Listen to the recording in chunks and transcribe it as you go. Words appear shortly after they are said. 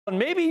And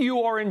maybe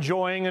you are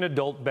enjoying an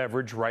adult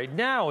beverage right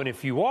now. And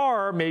if you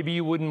are, maybe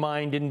you wouldn't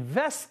mind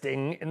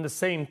investing in the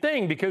same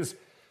thing, because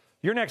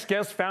your next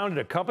guest founded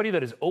a company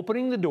that is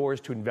opening the doors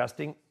to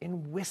investing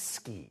in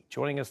whiskey.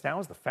 Joining us now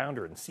is the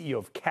founder and CEO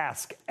of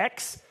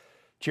CaskX,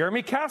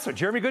 Jeremy Kessler.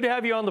 Jeremy, good to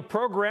have you on the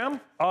program.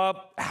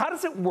 How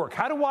does it work?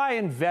 How do I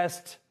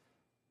invest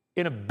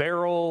in a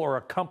barrel or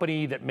a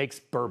company that makes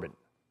bourbon?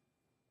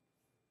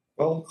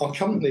 Well, our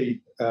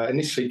company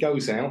initially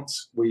goes out.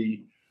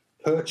 We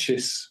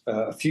purchase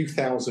a few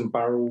thousand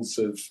barrels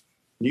of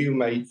new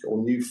make or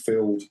new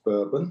filled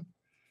bourbon,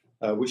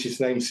 which its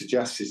name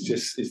suggests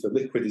is the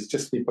liquid is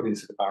just been put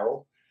into the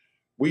barrel.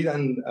 We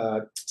then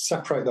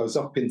separate those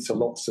up into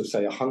lots of,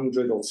 say,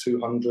 100 or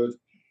 200.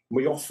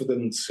 We offer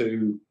them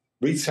to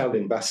retail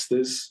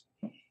investors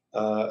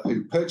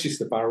who purchase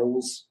the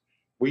barrels.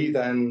 We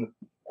then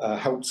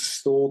help to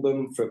store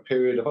them for a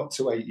period of up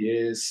to 8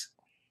 years.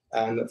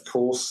 And of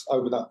course,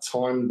 over that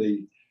time,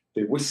 the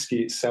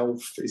whiskey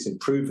itself is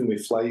improving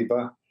with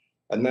flavor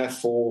and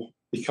therefore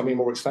becoming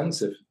more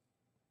expensive.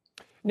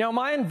 Now,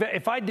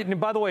 if I didn't,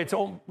 by the way, it's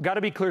got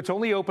to be clear, it's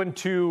only open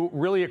to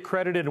really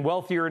accredited and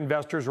wealthier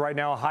investors right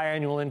now, high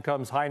annual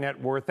incomes, high net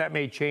worth. That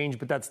may change,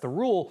 but that's the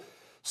rule.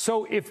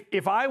 So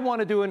if I want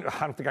to do, I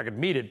don't think I could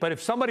meet it, but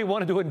if somebody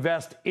wanted to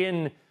invest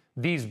in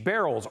these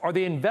barrels, are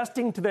they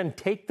investing to then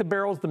take the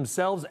barrels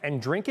themselves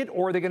and drink it,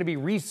 or are they going to be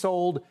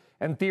resold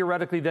and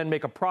theoretically then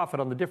make a profit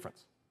on the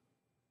difference?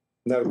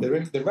 No, they're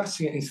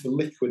investing it into the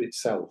liquid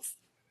itself.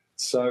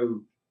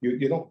 So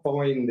you're not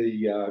buying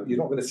you're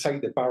not going to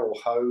take the barrel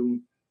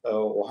home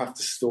or have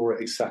to store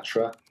it,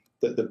 etc.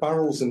 The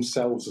barrels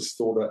themselves are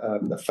stored at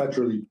a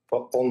federally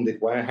bonded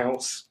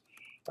warehouse.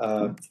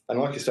 And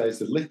like I say, as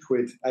the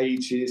liquid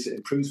ages, it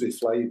improves with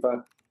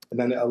flavor. And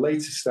then at a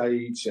later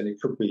stage, and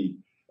it could be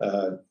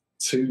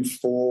 2,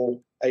 4,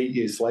 8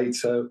 years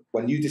later,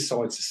 when you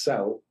decide to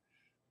sell,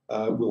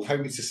 we'll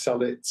help you to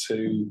sell it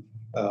to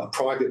a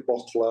private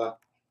bottler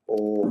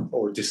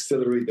or a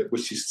distillery that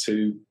wishes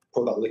to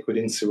put that liquid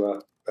into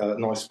a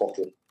nice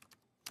bottle.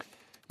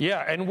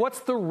 Yeah, and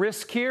what's the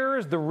risk here?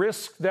 Is the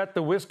risk that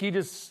the whiskey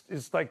just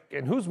is like,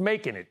 and who's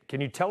making it?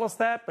 Can you tell us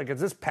that? Like, is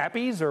this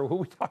Pappy's or who are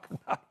we talking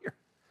about here?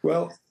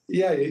 Well,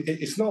 yeah,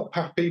 it's not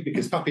Pappy,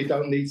 because Pappy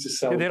don't need to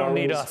sell They don't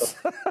need us.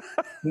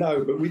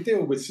 No, but we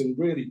deal with some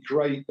really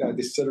great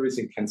distilleries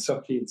in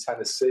Kentucky and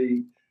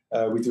Tennessee.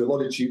 We do a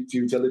lot of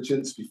due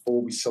diligence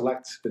before we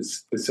select the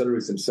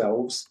distilleries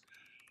themselves.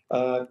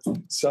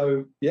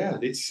 So, yeah,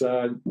 it's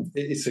a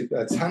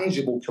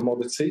tangible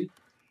commodity.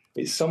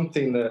 It's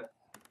something that,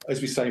 as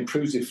we say,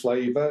 improves your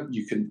flavour.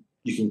 You can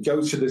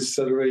go to the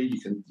distillery,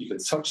 you can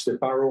touch the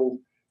barrel,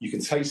 you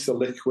can taste the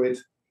liquid.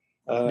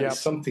 It's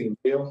something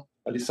real,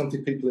 and it's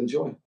something people enjoy.